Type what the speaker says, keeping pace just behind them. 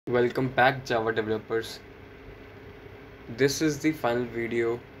Welcome back, Java developers. This is the final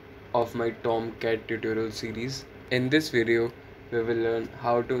video of my Tomcat tutorial series. In this video, we will learn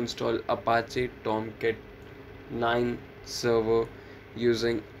how to install Apache Tomcat 9 server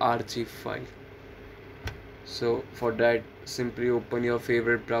using archive file. So for that, simply open your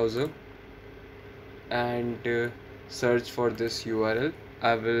favorite browser and search for this URL.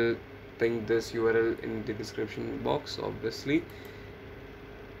 I will ping this URL in the description box, obviously,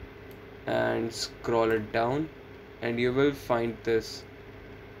 and scroll it down and you will find this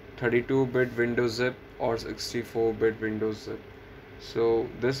 32-bit Windows zip or 64-bit Windows zip. So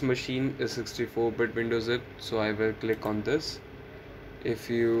this machine is 64-bit Windows zip, so I will click on this. If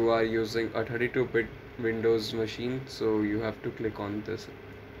you are using a 32-bit Windows machine, so you have to click on this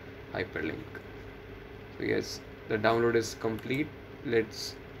hyperlink. So yes, the download is complete.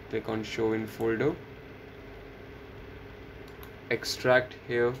 Let's click on show in folder, extract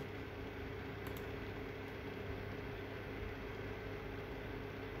here.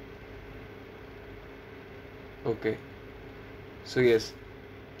 Okay, so yes,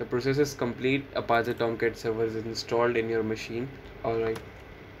 the process is complete. Apache Tomcat Server is installed in your machine. Alright,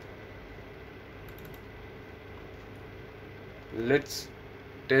 let's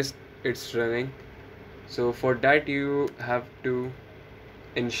test its running. So for that, you have to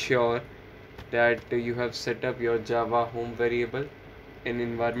ensure that you have set up your Java home variable in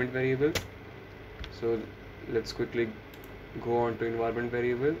environment variable. So let's quickly go on to environment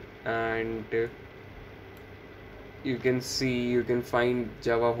variable, and you can find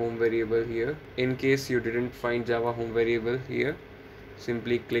Java home variable here. In case you didn't find Java home variable here,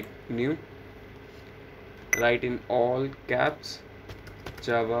 simply click new, write in all caps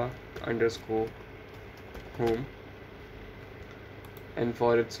Java underscore home, and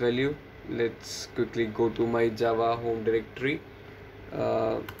for its value, let's quickly go to my Java home directory,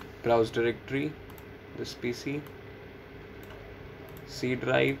 browse directory, this PC, C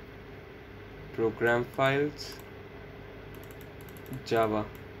drive, program files, Java,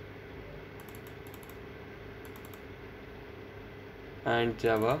 and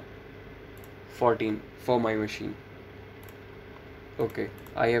Java 14 for my machine. Okay,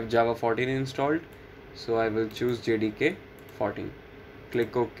 I have Java 14 installed, so I will choose JDK 14.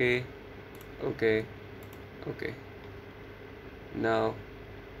 Click OK, OK, OK. Now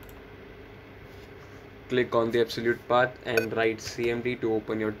click on the absolute path and write CMD to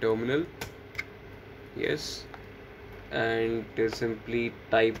open your terminal. Yes, and simply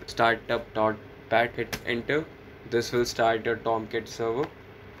type startup.bat, hit enter. This will start your Tomcat server.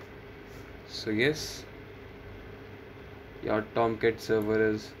 So yes, your Tomcat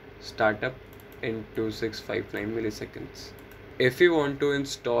server is startup in 2659 milliseconds. If you want to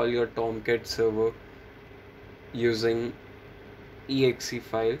install your Tomcat server using exe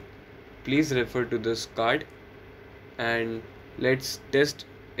file, please refer to this card, and let's test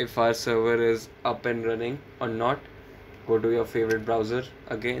if our server is up and running or not. Go to your favorite browser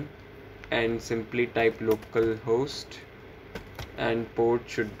again and simply type localhost, and port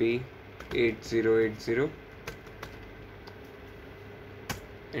should be 8080.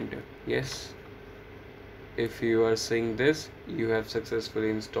 Enter. Yes, if you are seeing this, you have successfully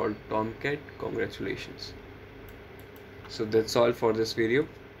installed Tomcat. Congratulations. So that's all for this video.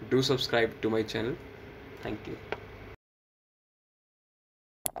 Do subscribe to my channel. Thank you.